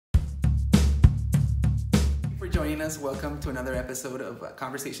joining us. Welcome to another episode of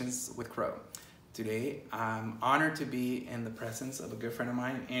Conversations with Crow. Today, I'm honored to be in the presence of a good friend of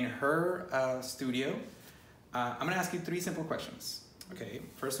mine in her studio. I'm going to ask you three simple questions. Okay,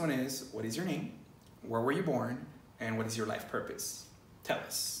 first one is, what is your name? Where were you born? And what is your life purpose? Tell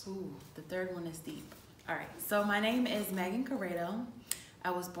us. Ooh, the third one is deep. All right, so my name is Meagan Corrado.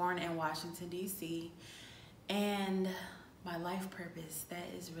 I was born in Washington, D.C. And my life purpose, that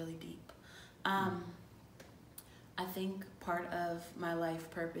is really deep. I think part of my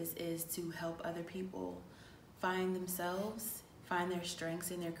life purpose is to help other people find themselves, find their strengths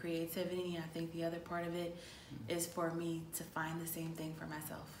and their creativity. And I think the other part of it is for me to find the same thing for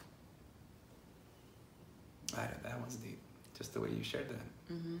myself. That one's deep, just the way you shared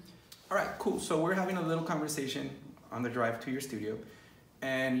that. All right, cool. So we're having a little conversation on the drive to your studio,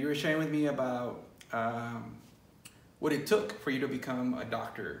 and you were sharing with me about what it took for you to become a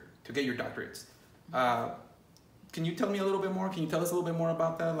doctor, to get your doctorates. Can you tell me a little bit more? Can you tell us a little bit more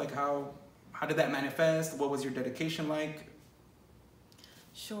about that? Like how did that manifest? What was your dedication like?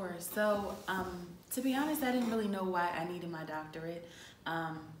 Sure. So to be honest, I didn't really know why I needed my doctorate.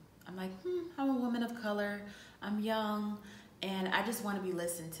 I'm like, I'm a woman of color, I'm young, and I just want to be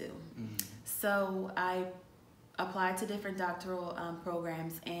listened to. So I applied to different doctoral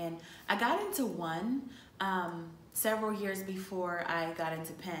programs, and I got into one several years before I got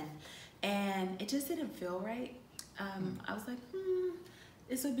into Penn, and it just didn't feel right. I was like,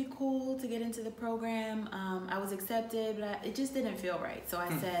 this would be cool to get into the program. I was accepted, but it just didn't feel right. So I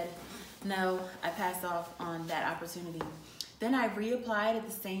said, no, I passed off on that opportunity. Then I reapplied at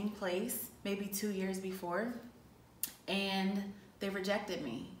the same place, maybe 2 years before, and they rejected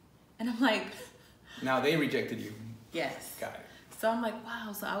me. And I'm like... Now they rejected you. Yes. Got it. So I'm like,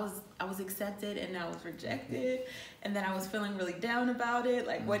 wow, so I was accepted and I was rejected. And then I was feeling really down about it,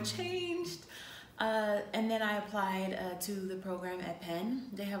 like what changed? And then I applied to the program at Penn.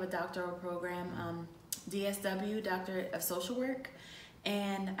 They have a doctoral program, DSW, Doctorate of Social Work.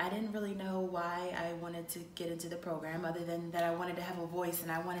 And I didn't really know why I wanted to get into the program, other than that I wanted to have a voice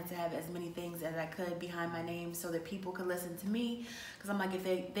and I wanted to have as many things as I could behind my name so that people could listen to me. Because I'm like, if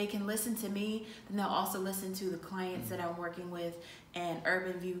they can listen to me, then they'll also listen to the clients that I'm working with. And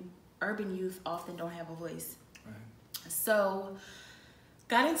urban youth often don't have a voice. Right. So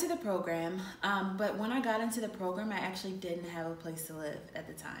got into the program, but when I got into the program, I actually didn't have a place to live at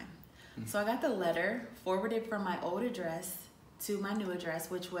the time. So I got the letter forwarded from my old address to my new address,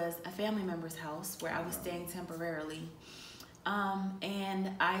 which was a family member's house where I was staying temporarily.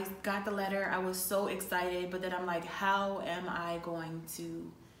 And I got the letter. I was so excited, but then I'm like, how am I going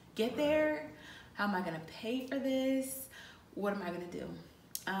to get there? How am I going to pay for this? What am I going to do?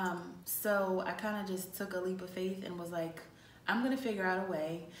 So I kind of just took a leap of faith and was like, I'm going to figure out a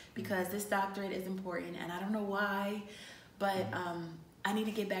way, because this doctorate is important and I don't know why, but I need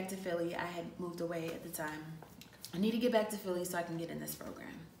to get back to Philly. I had moved away at the time. I need to get back to Philly so I can get in this program.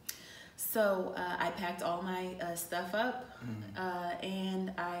 So I packed all my stuff up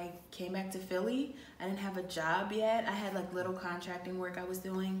and I came back to Philly. I didn't have a job yet. I had like little contracting work I was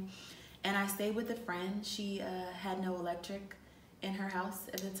doing. And I stayed with a friend. She had no electric in her house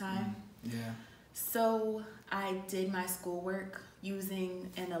at the time. Yeah. So I did my schoolwork using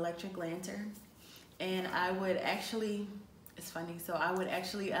an electric lantern. And I would actually, it's funny, so I would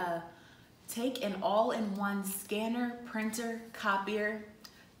actually take an all-in-one scanner, printer, copier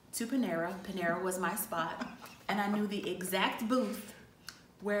to Panera. Panera was my spot. And I knew the exact booth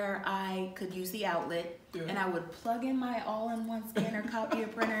where I could use the outlet. Yeah. And I would plug in my all-in-one scanner, copier,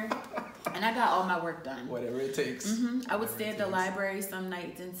 printer, and I got all my work done. Whatever it takes. I would stay at the library some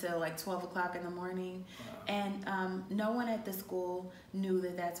nights until like 12 o'clock in the morning. Wow. And no one at the school knew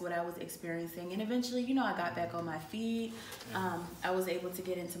that that's what I was experiencing. And eventually, you know, I got back on my feet. I was able to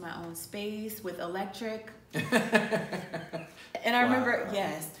get into my own space with electric. And I remember,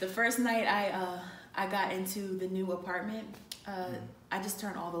 yes, the first night I got into the new apartment, I just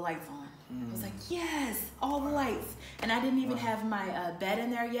turned all the lights on. I was like, yes, all the lights. And I didn't even have my bed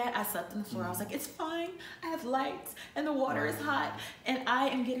in there yet. I slept on the floor. I was like, it's fine. I have lights and the water is hot and I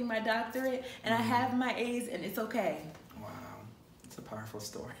am getting my doctorate and I have my A's and it's okay. Wow, it's a powerful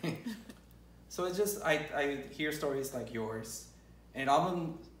story. So it's just, I hear stories like yours and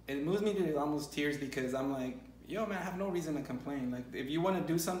it moves me to almost tears, because I'm like, yo man, I have no reason to complain. Like, if you want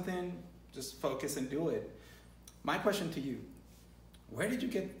to do something, just focus and do it. My question to you, where did you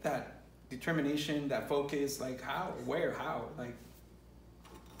get that determination, that focus? Like how, where, how? Like,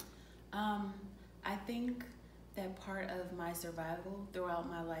 I think that part of my survival throughout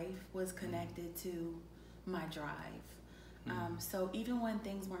my life was connected to my drive. So even when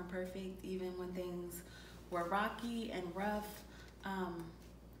things weren't perfect, even when things were rocky and rough.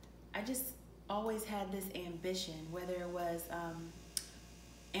 I just always had this ambition, whether it was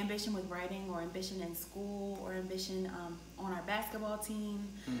ambition with writing or ambition in school or ambition on our basketball team.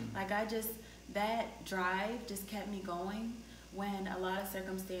 Like that drive just kept me going when a lot of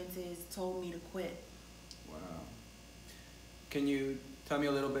circumstances told me to quit. Wow. Can you tell me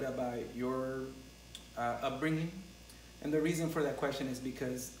a little bit about your upbringing? And the reason for that question is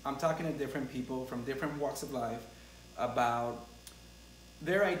because I'm talking to different people from different walks of life about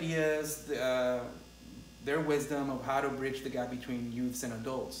their ideas, their wisdom of how to bridge the gap between youths and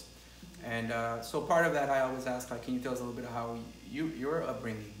adults. And so part of that, I always ask, like, can you tell us a little bit of how your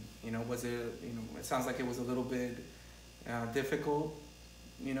upbringing, was it, it sounds like it was a little bit difficult,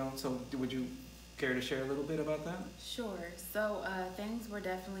 so would you care to share a little bit about that? Sure. So things were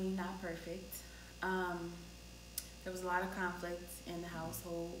definitely not perfect. There was a lot of conflict in the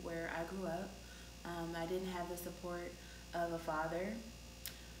household where I grew up. I didn't have the support of a father.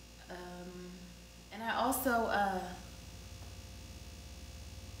 And I also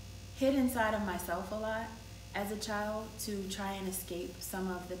hid inside of myself a lot as a child to try and escape some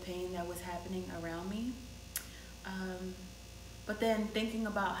of the pain that was happening around me. But then thinking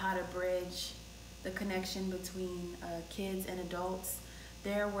about how to bridge the connection between kids and adults,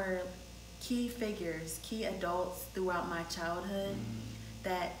 there were key figures, key adults throughout my childhood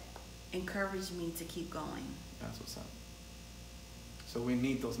that encouraged me to keep going. That's what's up. So we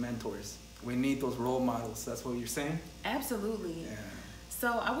need those mentors. We need those role models. That's what you're saying? Absolutely. Yeah.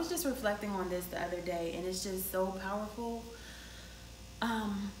 So I was just reflecting on this the other day, and it's just so powerful.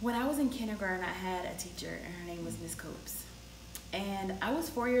 When I was in kindergarten, I had a teacher, and her name was Miss Copes. And I was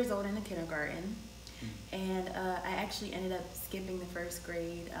 4 years old in the kindergarten, and I actually ended up skipping the first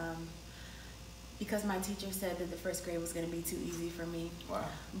grade because my teacher said that the first grade was going to be too easy for me. Wow.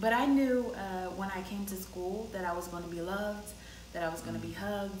 But I knew when I came to school that I was going to be loved, that I was going to be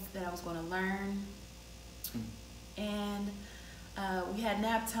hugged, that I was going to learn. And we had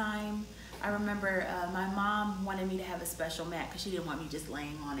nap time. I remember my mom wanted me to have a special mat because she didn't want me just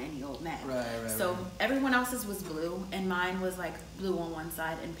laying on any old mat. Right. So everyone else's was blue, and mine was like blue on one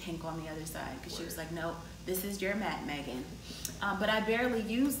side and pink on the other side because she was like, no, this is your mat, Megan. But I barely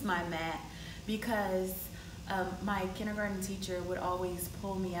used my mat because my kindergarten teacher would always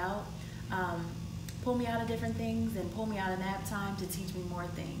pull me out of different things and pull me out of nap time to teach me more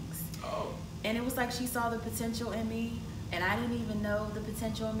things. Oh. And it was like she saw the potential in me, and I didn't even know the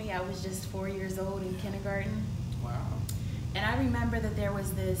potential in me. I was just 4 years old in kindergarten. Wow. And I remember that there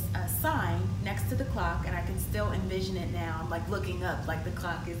was this sign next to the clock, and I can still envision it now. I'm like looking up, like the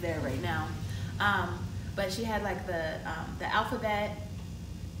clock is there right now. But she had like the alphabet,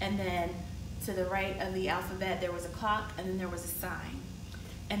 and then to the right of the alphabet there was a clock, and then there was a sign.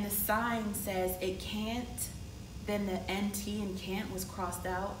 And the sign says it can't, then the NT in can't was crossed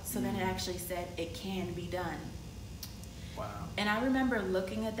out, so then it actually said it can be done. Wow. And I remember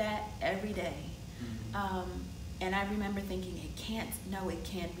looking at that every day. And I remember thinking, it can't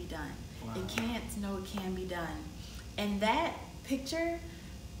be done. Wow. It can't, no, it can be done. And that picture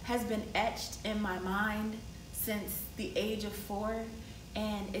has been etched in my mind since the age of 4.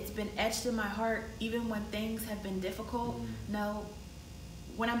 And it's been etched in my heart even when things have been difficult. No,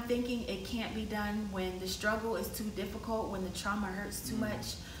 when I'm thinking it can't be done, when the struggle is too difficult, when the trauma hurts too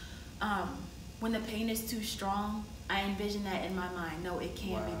much, when the pain is too strong, I envision that in my mind. No, it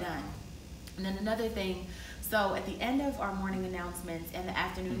can be done. And then another thing, so at the end of our morning announcements and the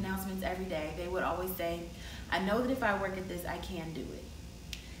afternoon announcements every day, they would always say, I know that if I work at this, I can do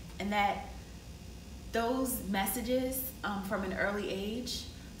it. And that those messages from an early age,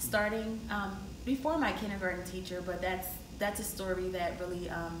 starting before my kindergarten teacher, but that's a story that really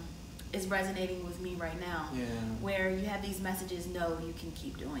is resonating with me right now. Yeah. Where you have these messages, no, you can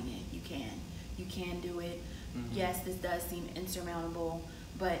keep doing it. You can do it. Yes, this does seem insurmountable,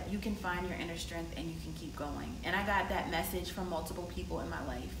 but you can find your inner strength and you can keep going. And I got that message from multiple people in my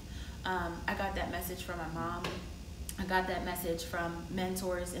life. I got that message from my mom. I got that message from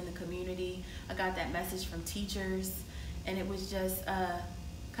mentors in the community. I got that message from teachers. And it was just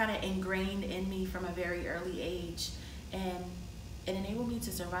kind of ingrained in me from a very early age. And it enabled me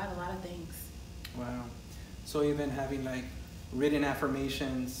to survive a lot of things. Wow. So even having like written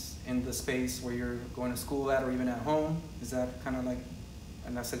affirmations in the space where you're going to school at or even at home, is that kind of like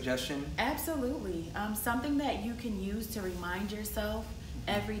a suggestion? Absolutely. Something that you can use to remind yourself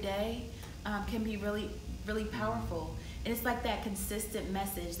every day can be really, really powerful. And it's like that consistent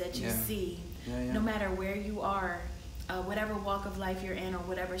message that you see no matter where you are, whatever walk of life you're in or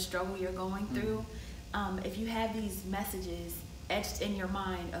whatever struggle you're going through. If you have these messages etched in your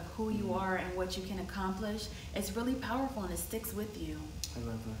mind of who you are and what you can accomplish, it's really powerful and it sticks with you. I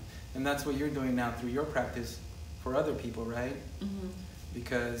love that. And that's what you're doing now through your practice for other people, right?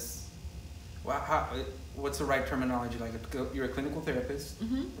 Because, well, what's the right terminology? Like, you're a clinical therapist,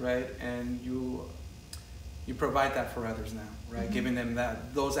 right? And you provide that for others now, right? Giving them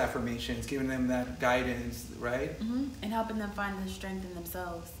those affirmations, giving them that guidance, right? And helping them find the strength in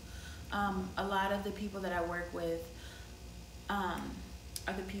themselves. A lot of the people that I work with are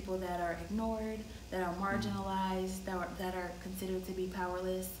the people that are ignored, that are marginalized, that are considered to be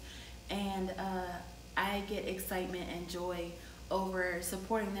powerless. And I get excitement and joy over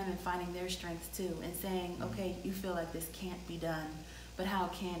supporting them and finding their strengths too, and saying, okay, you feel like this can't be done, but how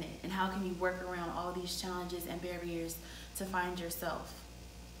can it? And how can you work around all these challenges and barriers to find yourself?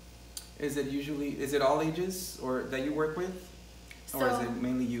 Is it all ages or that you work with? Or is it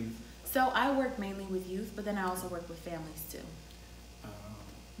mainly youth? So I work mainly with youth, but then I also work with families too.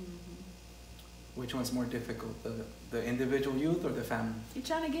 Which one's more difficult, the individual youth or the family? You're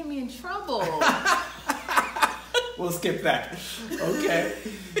trying to get me in trouble. We'll skip that. Okay.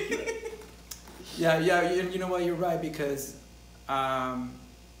 Yeah, you know what, you're right, because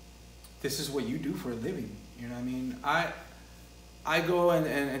this is what you do for a living. You know what I mean? I go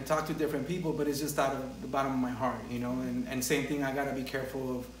and talk to different people, but it's just out of the bottom of my heart, you know, and same thing, I gotta be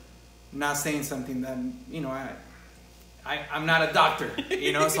careful of not saying something that, you know, I'm not a doctor,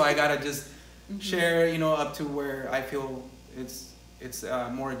 you know, so I gotta just share, you know, up to where I feel it's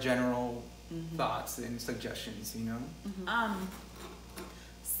more general thoughts and suggestions, you know.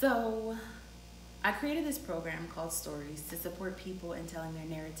 So I created this program called Stories to support people in telling their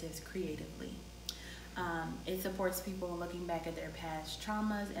narratives creatively. It supports people looking back at their past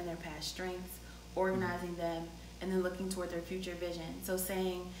traumas and their past strengths, organizing them, and then looking toward their future vision. So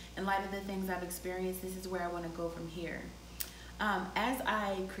saying, in light of the things I've experienced, this is where I want to go from here. As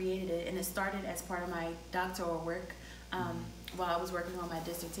I created it, and it started as part of my doctoral work, while I was working on my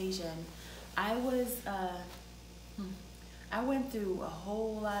dissertation, I went through a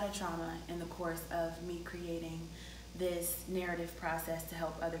whole lot of trauma in the course of me creating this narrative process to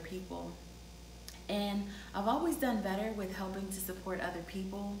help other people. And I've always done better with helping to support other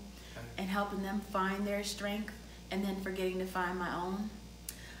people and helping them find their strength and then forgetting to find my own.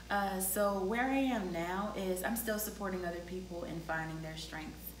 So where I am now is I'm still supporting other people in finding their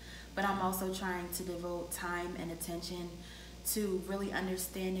strengths, but I'm also trying to devote time and attention to really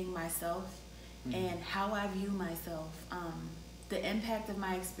understanding myself and how I view myself, the impact of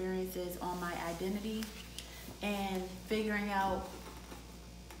my experiences on my identity, and figuring out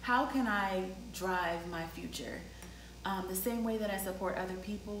how can I drive my future. The same way that I support other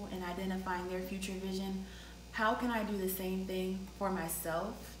people in identifying their future vision, how can I do the same thing for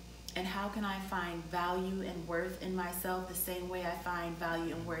myself? And how can I find value and worth in myself the same way I find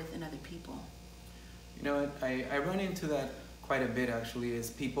value and worth in other people? You know what, I run into that quite a bit actually, is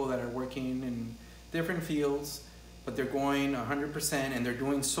people that are working in different fields, but they're going 100% and they're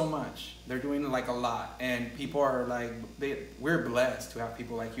doing so much. They're doing like a lot, and people are like, we're blessed to have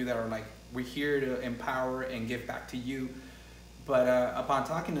people like you that are like, we're here to empower and give back to you. But upon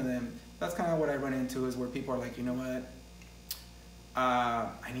talking to them, that's kind of what I run into, is where people are like, you know what,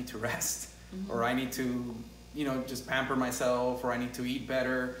 I need to rest, or I need to, you know, just pamper myself, or I need to eat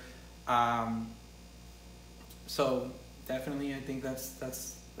better. So definitely, I think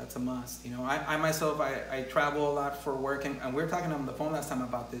that's a must. You know, I myself, I travel a lot for work, and we were talking on the phone last time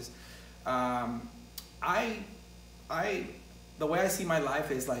about this. The way I see my life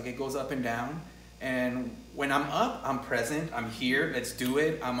is like, it goes up and down. And when I'm up, I'm present, I'm here, let's do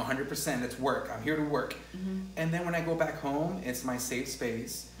it, I'm 100%, let's work, I'm here to work. And then when I go back home, it's my safe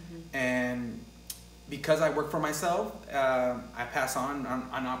space. And because I work for myself, I pass on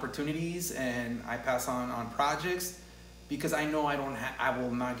opportunities, and I pass on projects, because I know I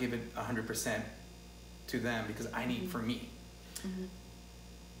will not give it 100% to them, because I need for me.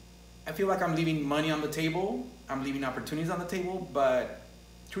 I feel like I'm leaving money on the table, I'm leaving opportunities on the table, but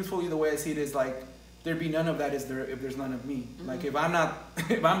truthfully, the way I see it is like, there'd be none of that if there's none of me. Like if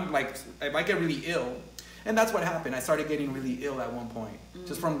I get really ill, and that's what happened. I started getting really ill at one point,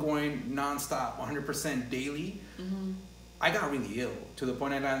 just from going nonstop, 100% daily. I got really ill to the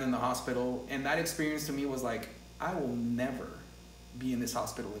point I landed in the hospital, and that experience to me was like, I will never be in this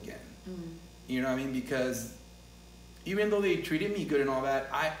hospital again. You know what I mean? Because even though they treated me good and all that,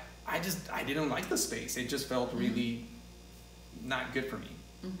 I didn't like the space. It just felt really not good for me.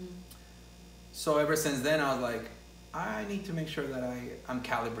 So ever since then, I was like, I need to make sure that I'm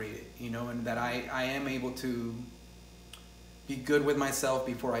calibrated, you know, and that I am able to be good with myself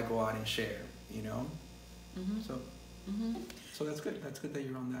before I go out and share, you know. So So that's good. That's good that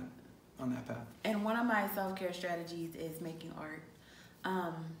you're on that path. And one of my self-care strategies is making art.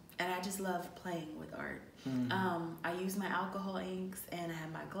 And I just love playing with art. I use my alcohol inks, and I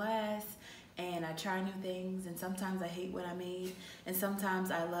have my glass, and I try new things, and sometimes I hate what I made, and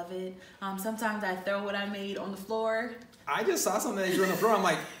sometimes I love it. Sometimes I throw what I made on the floor. I just saw something that you threw on the floor. I'm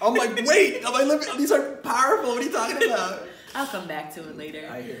like, wait. I'm like, look, these are powerful. What are you talking about? I'll come back to it later.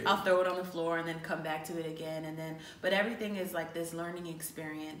 I hear you. I'll throw it on the floor and then come back to it again, and then. But everything is like this learning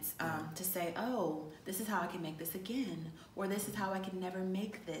experience to say, oh, this is how I can make this again, or this is how I can never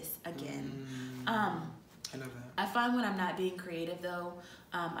make this again. I love that. I find when I'm not being creative though,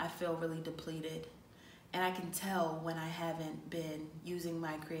 I feel really depleted. And I can tell when I haven't been using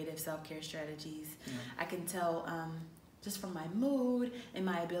my creative self-care strategies. Yeah. I can tell just from my mood and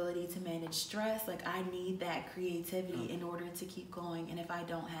my ability to manage stress, like I need that creativity in order to keep going. And if I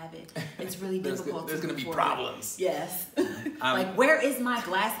don't have it, it's really difficult. There's going to be forward. problems. Yes. Like, where is my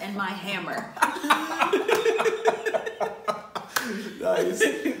glass and my hammer? Nice.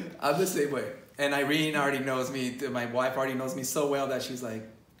 I'm the same way. And Irene already knows me. My wife already knows me so well that she's like,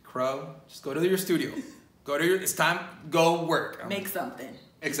 Crow, just go to your studio. It's time, go work. Make something.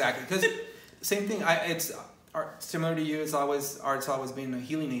 Exactly. Because same thing, it's art, similar to you, art's always been a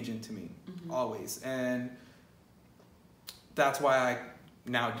healing agent to me. Always. And that's why I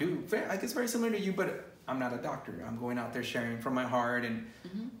now do, I guess very similar to you, but I'm not a doctor. I'm going out there sharing from my heart.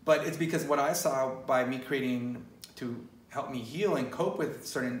 But it's because what I saw by me creating to help me heal and cope with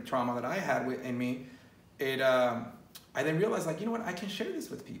certain trauma that I had in me, I then realized, like, you know what, I can share this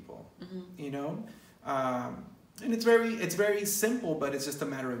with people, you know? And it's very simple, but it's just a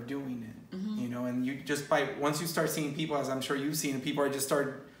matter of doing it, you know? And you just once you start seeing people, as I'm sure you've seen, people are just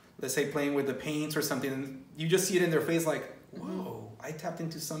let's say playing with the paints or something, and you just see it in their face like, whoa, I tapped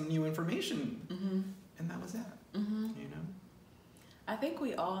into some new information. And that was that, you know? I think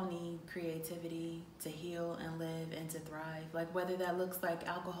we all need creativity to heal and live and to thrive. Like whether that looks like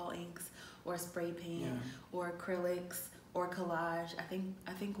alcohol inks or spray paint or acrylics or collage,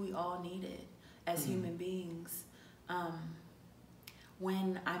 I think we all need it as human beings.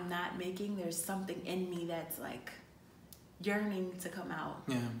 When I'm not making, there's something in me that's like yearning to come out.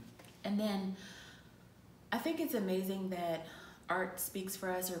 Yeah. And then I think it's amazing that art speaks for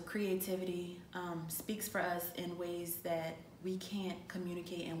us, or creativity speaks for us in ways that we can't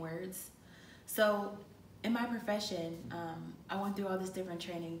communicate in words. So in my profession, I went through all this different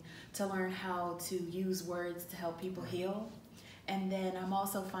training to learn how to use words to help people heal. And then I'm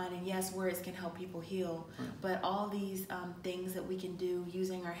also finding, yes, words can help people heal, but all these things that we can do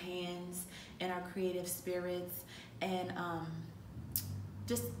using our hands and our creative spirits and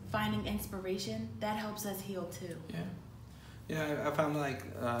just finding inspiration, that helps us heal too. Yeah, I found like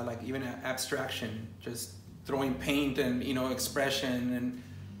even abstraction, just throwing paint and, you know, expression, and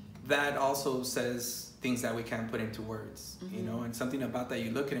that also says things that we can't put into words, you know, and something about that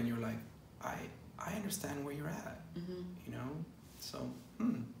you look at and you're like, I understand where you're at, you know, so.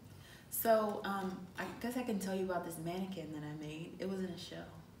 So I guess I can tell you about this mannequin that I made. It was in a show.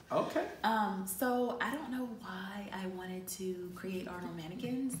 Okay. So I don't know why I wanted to create art on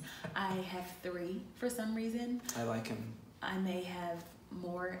mannequins. I have 3 for some reason. I like him. I may have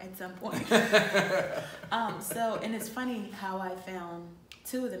more at some point. And it's funny how I found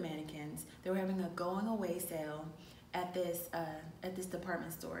 2 of the mannequins. They were having a going away sale at this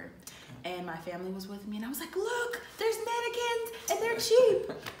department store, and my family was with me, and I was like, look, there's mannequins and they're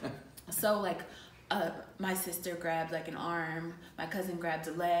cheap. So like my sister grabbed like an arm, my cousin grabbed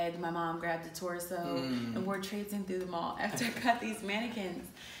a leg, my mom grabbed a torso, and we're traipsing through the mall after I got these mannequins.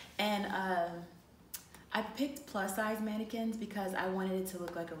 And I picked plus size mannequins because I wanted it to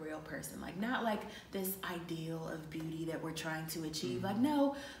look like a real person, like not like this ideal of beauty that we're trying to achieve. Like,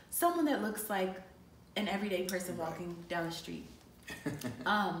 no, someone that looks like an everyday person walking down the street.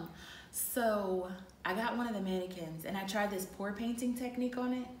 So I got one of the mannequins and I tried this pour painting technique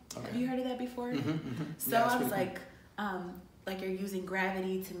on it. Okay. Have you heard of that before? So yeah, I was like you're using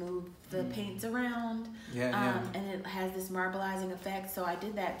gravity to move the paints around. And it has this marbleizing effect. So I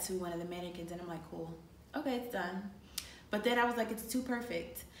did that to one of the mannequins and I'm like, cool. Okay, it's done. But then I was like, it's too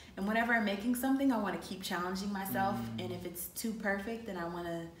perfect. And whenever I'm making something, I want to keep challenging myself. And if it's too perfect, then I want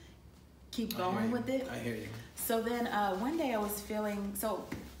to keep going with it. I hear you. So then one day I was feeling, so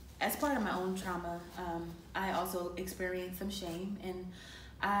as part of my own trauma, I also experienced some shame. And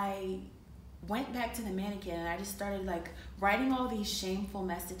I went back to the mannequin and I just started like writing all these shameful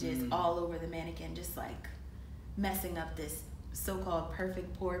messages all over the mannequin, just like messing up this so-called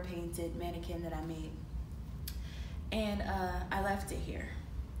perfect pour painted mannequin that I made. And I left it here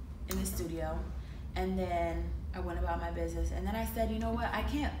in the studio. And then I went about my business. And then I said, you know what, I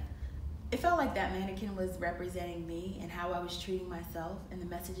can't. It felt like that mannequin was representing me and how I was treating myself and the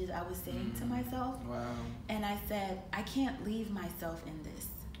messages I was saying to myself. Wow. And I said, I can't leave myself in this.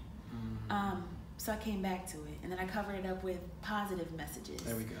 So I came back to it. And then I covered it up with positive messages.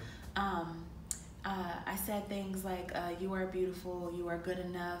 There we go. I said things like, you are beautiful, you are good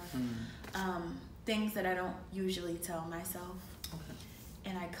enough. Things that I don't usually tell myself. Okay.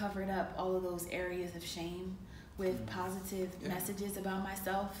 And I covered up all of those areas of shame with positive messages about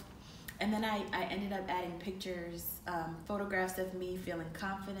myself. And then I ended up adding pictures, photographs of me feeling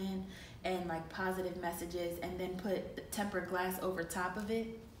confident and like positive messages, and then put tempered glass over top of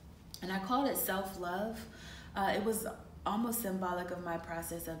it. And I called it self-love. It was almost symbolic of my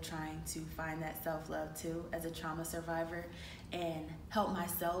process of trying to find that self-love too as a trauma survivor, and help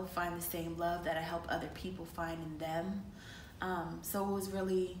myself find the same love that I help other people find in them. So it was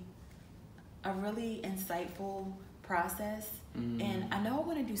really a really insightful process. And I know I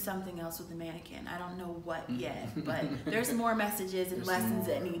want to do something else with the mannequin. I don't know what yet, but there's more messages and lessons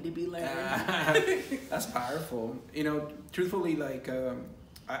that need to be learned. That's powerful. You know, truthfully, like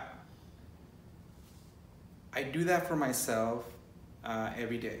I do that for myself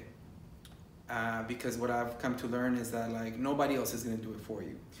every day, because what I've come to learn is that like nobody else is going to do it for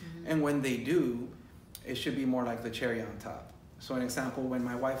you. And when they do, it should be more like the cherry on top. So an example, when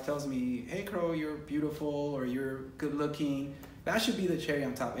my wife tells me, hey Crow, you're beautiful, or you're good looking, that should be the cherry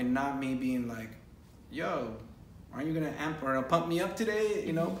on top, and not me being like, yo, aren't you gonna amp or pump me up today?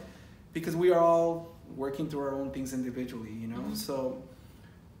 You know, because we are all working through our own things individually, you know? So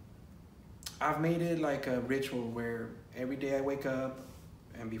I've made it like a ritual where every day I wake up,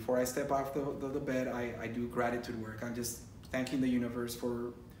 and before I step off the bed, I do gratitude work. I'm just thanking the universe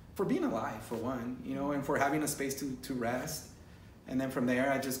for being alive, for one, you know, and for having a space to rest. And then from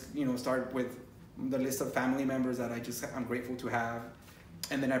there, I just, you know, start with the list of family members that I'm grateful to have.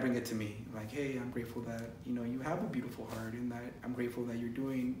 And then I bring it to me, like, hey, I'm grateful that, you know, you have a beautiful heart, and that I'm grateful that you're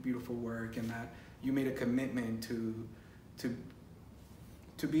doing beautiful work, and that you made a commitment to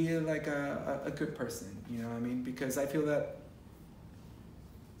be like a good person, you know what I mean? Because I feel that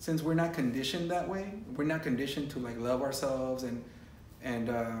since we're not conditioned that way, we're not conditioned to like love ourselves and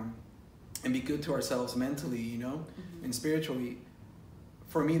be good to ourselves mentally, you know, and spiritually.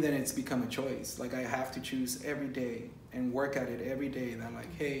 For me, then it's become a choice. Like I have to choose every day and work at it every day. That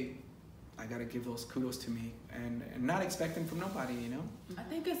like, hey, I gotta give those kudos to me, and not expecting from nobody, you know. I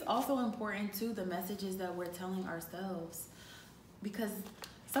think it's also important too, the messages that we're telling ourselves, because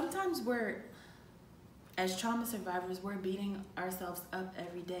sometimes as trauma survivors, we're beating ourselves up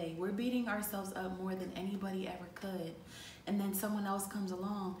every day. We're beating ourselves up more than anybody ever could. And then someone else comes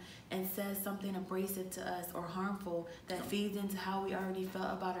along and says something abrasive to us or harmful that feeds into how we already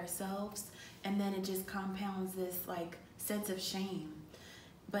felt about ourselves. And then it just compounds this like sense of shame.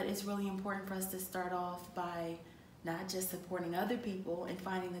 But it's really important for us to start off by not just supporting other people and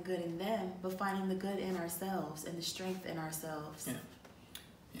finding the good in them, but finding the good in ourselves and the strength in ourselves.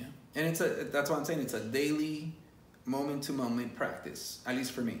 Yeah. And that's what I'm saying. It's a daily, moment-to-moment practice, at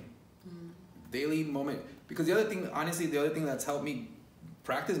least for me. Daily moment. Because the other thing that's helped me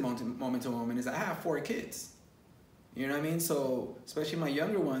practice moment to moment is I have 4 kids. You know what I mean? So especially my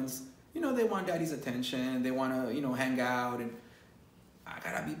younger ones, you know, they want daddy's attention. They want to, you know, hang out, and I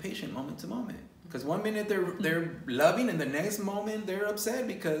gotta be patient moment to moment. Because one minute they're loving, and the next moment they're upset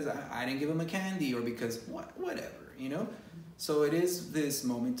because I didn't give them a candy, or because whatever, you know. So it is this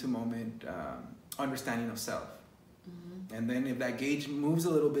moment to moment understanding of self. And then if that gauge moves a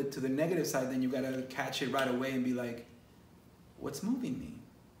little bit to the negative side, then you gotta catch it right away and be like, what's moving me?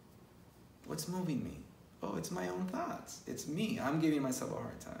 What's moving me? Oh, it's my own thoughts. It's me. I'm giving myself a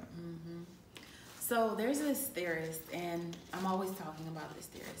hard time. So there's this theorist, and I'm always talking about this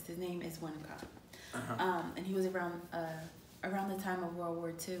theorist. His name is Winnicott. And he was around the time of World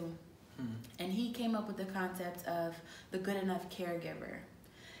War II. And he came up with the concept of the good enough caregiver.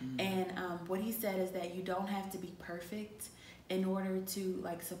 And what he said is that you don't have to be perfect in order to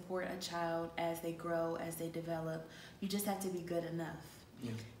like support a child as they grow, as they develop. You just have to be good enough.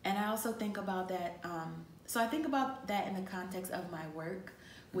 And I also think about that. So I think about that in the context of my work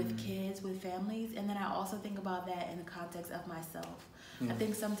with kids, with families, and then I also think about that in the context of myself. I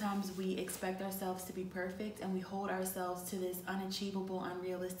think sometimes we expect ourselves to be perfect, and we hold ourselves to this unachievable,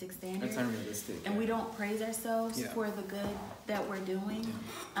 unrealistic standard. It's unrealistic. And we don't praise ourselves for the good that we're doing.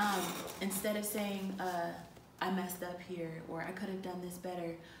 Instead of saying, I messed up here, or I could have done this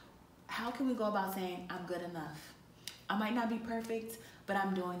better, how can we go about saying, I'm good enough? I might not be perfect, but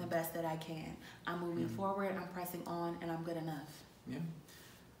I'm doing the best that I can. I'm moving forward, I'm pressing on, and I'm good enough.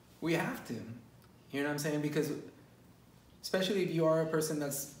 We have to. You know what I'm saying? Because especially if you are a person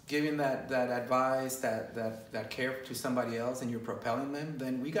that's giving that advice, that care to somebody else, and you're propelling them,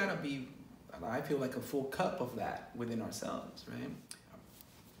 then we gotta be, I feel like, a full cup of that within ourselves, right?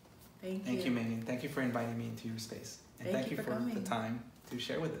 Thank you, Meagan. Thank you for inviting me into your space. And thank you for the time to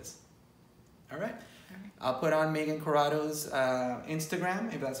share with us. All right. I'll put on Meagan Corrado's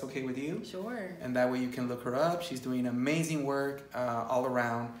Instagram, if that's okay with you. Sure. And that way you can look her up. She's doing amazing work all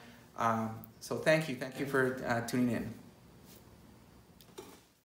around. So thank you. Thank you for tuning in.